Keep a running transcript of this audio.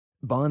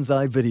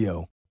Bonsai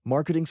Video,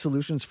 marketing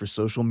solutions for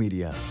social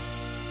media.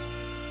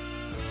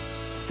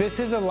 This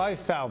is a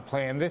lifestyle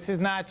plan. This is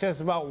not just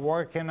about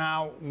working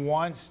out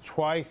once,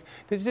 twice.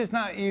 This is just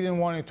not eating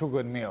 1 or 2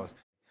 good meals.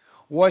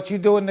 What you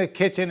do in the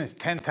kitchen is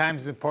 10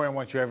 times as important than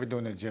what you ever do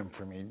in the gym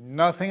for me.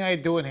 Nothing I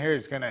do in here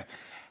is going to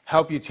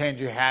help you change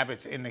your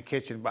habits in the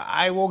kitchen, but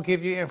I will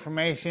give you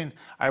information.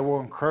 I will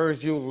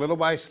encourage you little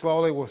by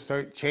slowly. We'll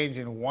start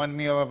changing 1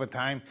 meal at a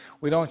time.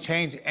 We don't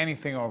change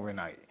anything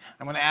overnight.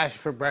 I'm going to ask you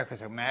for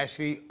breakfast. I'm going to ask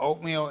you to eat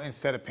oatmeal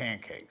instead of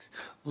pancakes.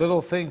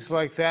 Little things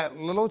like that,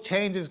 little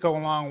changes go a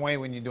long way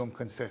when you do them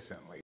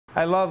consistently.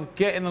 I love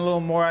getting a little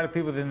more out of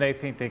people than they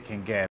think they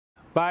can get.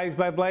 Bodies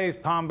by Blaze,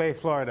 Palm Bay,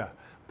 Florida.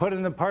 Put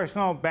in the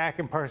personal, back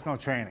in personal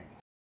training.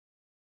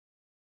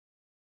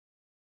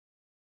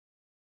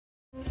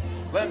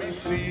 Let me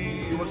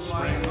see what's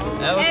spring.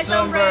 El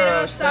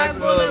Sombrero, Stark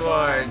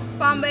Boulevard,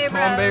 Palm Bay Road.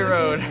 Palm Bay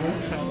Road.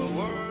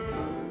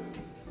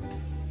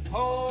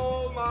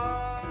 Hold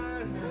my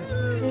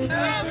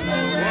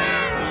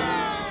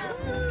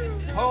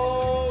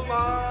hold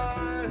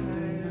my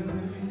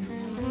hand.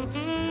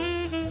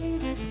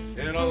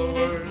 In other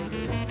words,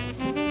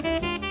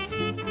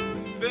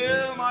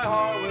 fill my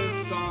heart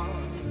with song.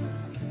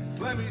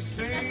 Let me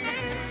sing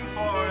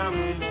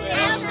forever.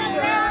 El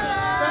Sombrero,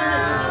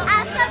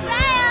 El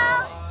Sombrero.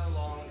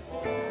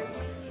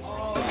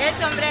 El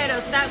Sombrero,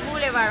 Stark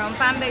Boulevard on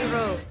Palm Bay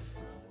Road.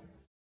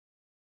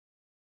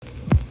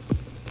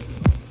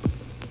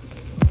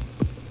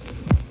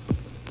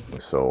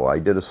 So I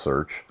did a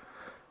search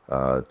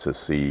to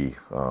see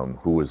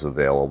who was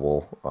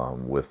available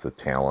with the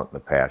talent,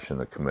 the passion,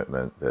 the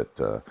commitment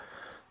that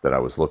I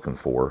was looking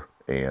for,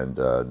 and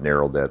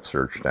narrowed that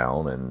search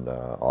down. And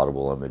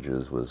Audible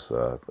Images was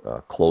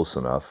close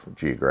enough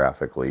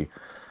geographically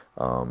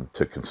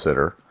to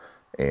consider.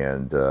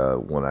 And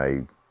when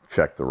I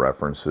checked the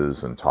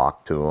references and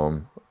talked to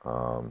them,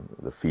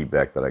 the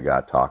feedback that I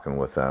got talking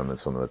with them and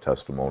some of the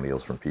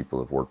testimonials from people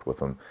who've worked with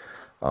them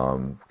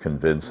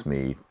convinced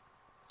me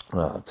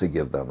to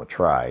give them a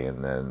try,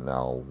 and then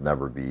I'll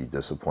never be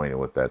disappointed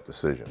with that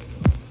decision.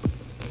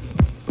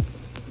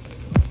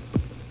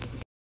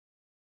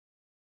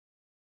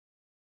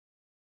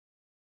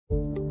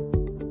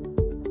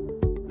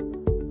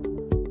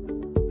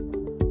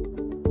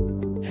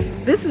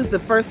 This is the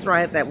first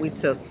ride that we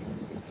took,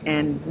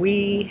 and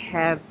we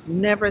have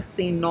never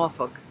seen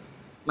Norfolk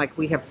like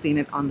we have seen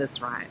it on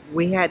this ride.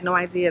 We had no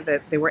idea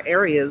that there were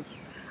areas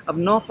of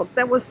Norfolk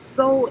that was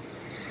so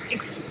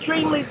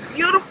extremely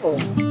beautiful.